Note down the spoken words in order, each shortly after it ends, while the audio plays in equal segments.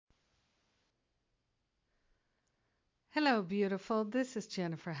Hello, beautiful. This is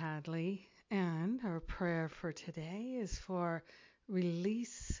Jennifer Hadley, and our prayer for today is for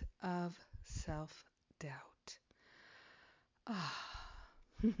release of self doubt. Ah.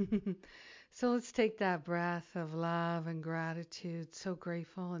 So let's take that breath of love and gratitude, so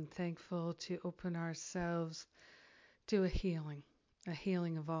grateful and thankful to open ourselves to a healing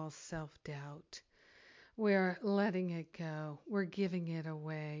of all self doubt. We're letting it go, we're giving it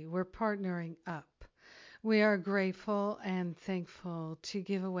away, we're partnering up. We are grateful and thankful to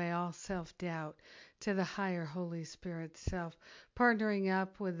give away all self doubt to the higher Holy Spirit self, partnering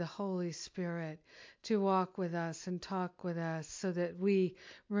up with the Holy Spirit to walk with us and talk with us so that we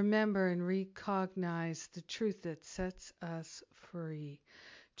remember and recognize the truth that sets us free.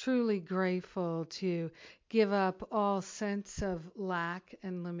 Truly grateful to give up all sense of lack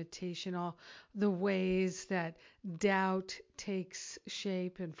and limitation, all the ways that doubt takes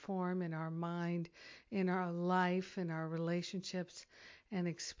shape and form in our mind, in our life, in our relationships and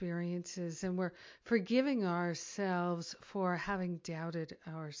experiences. And we're forgiving ourselves for having doubted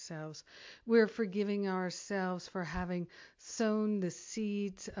ourselves. We're forgiving ourselves for having sown the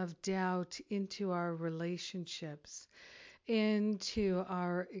seeds of doubt into our relationships, into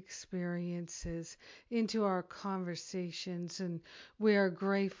our experiences, into our conversations, and we are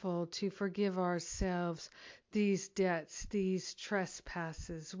grateful to forgive ourselves these debts, these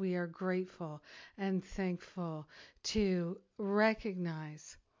trespasses. We are grateful and thankful to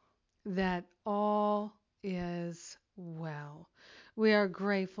recognize that all is well. We are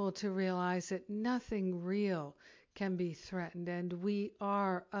grateful to realize that nothing real can be threatened, and we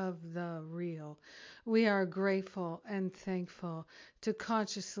are of the real. We are grateful and thankful to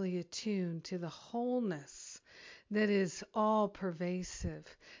consciously attune to the wholeness that is all pervasive,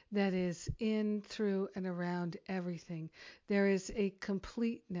 that is in, through, and around everything. There is a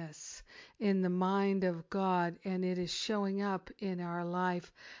completeness in the mind of God, and it is showing up in our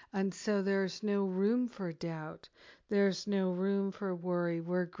life. And so there's no room for doubt. There's no room for worry.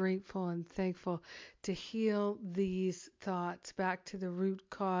 We're grateful and thankful to heal these thoughts back to the root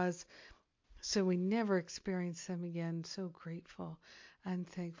cause so we never experience them again. So grateful and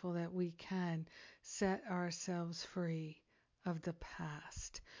thankful that we can set ourselves free of the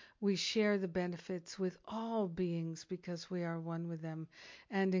past. We share the benefits with all beings because we are one with them.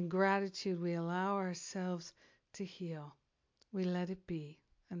 And in gratitude, we allow ourselves to heal. We let it be.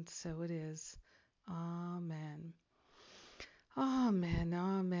 And so it is. Amen. Amen,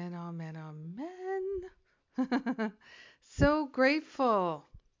 amen, amen, amen. So grateful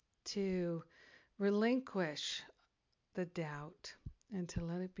to relinquish the doubt and to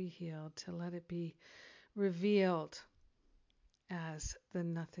let it be healed, to let it be revealed as the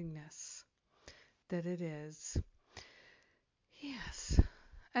nothingness that it is. Yes.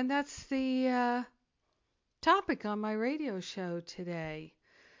 And that's the topic on my radio show today.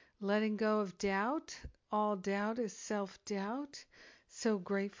 Letting go of doubt. All doubt is self-doubt. So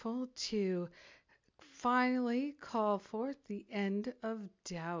grateful to finally call forth the end of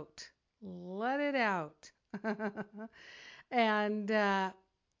doubt. Let it out. And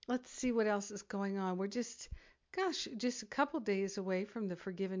let's see what else is going on. We're just a couple days away from the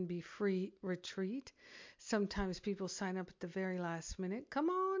Forgive and Be Free retreat. Sometimes people sign up at the very last minute. Come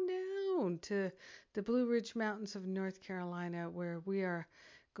on down to the Blue Ridge Mountains of North Carolina, where we are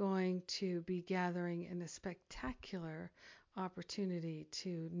going to be gathering in a spectacular opportunity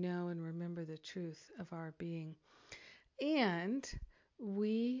to know and remember the truth of our being. And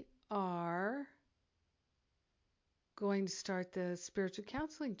we are going to start the spiritual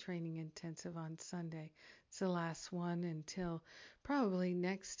counseling training intensive on Sunday. It's the last one until probably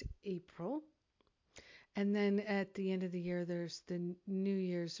next April. And then at the end of the year, there's the New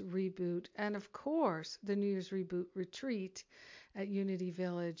Year's reboot. And of course, the New Year's reboot retreat at Unity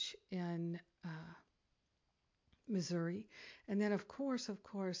Village in Missouri. And then, of course,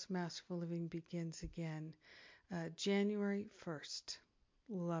 Masterful Living begins again January 1st.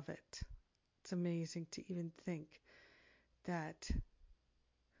 Love it. It's amazing to even think that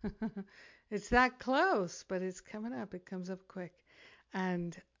it's that close, but it's coming up. It comes up quick.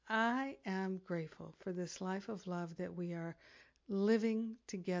 And I am grateful for this life of love that we are living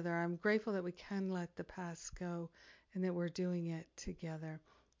together. I'm grateful that we can let the past go and that we're doing it together.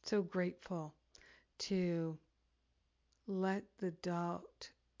 So grateful to let the doubt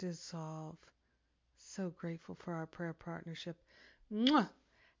dissolve. So grateful for our prayer partnership. Mwah!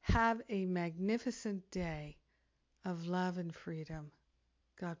 Have a magnificent day of love and freedom.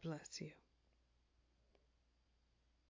 God bless you.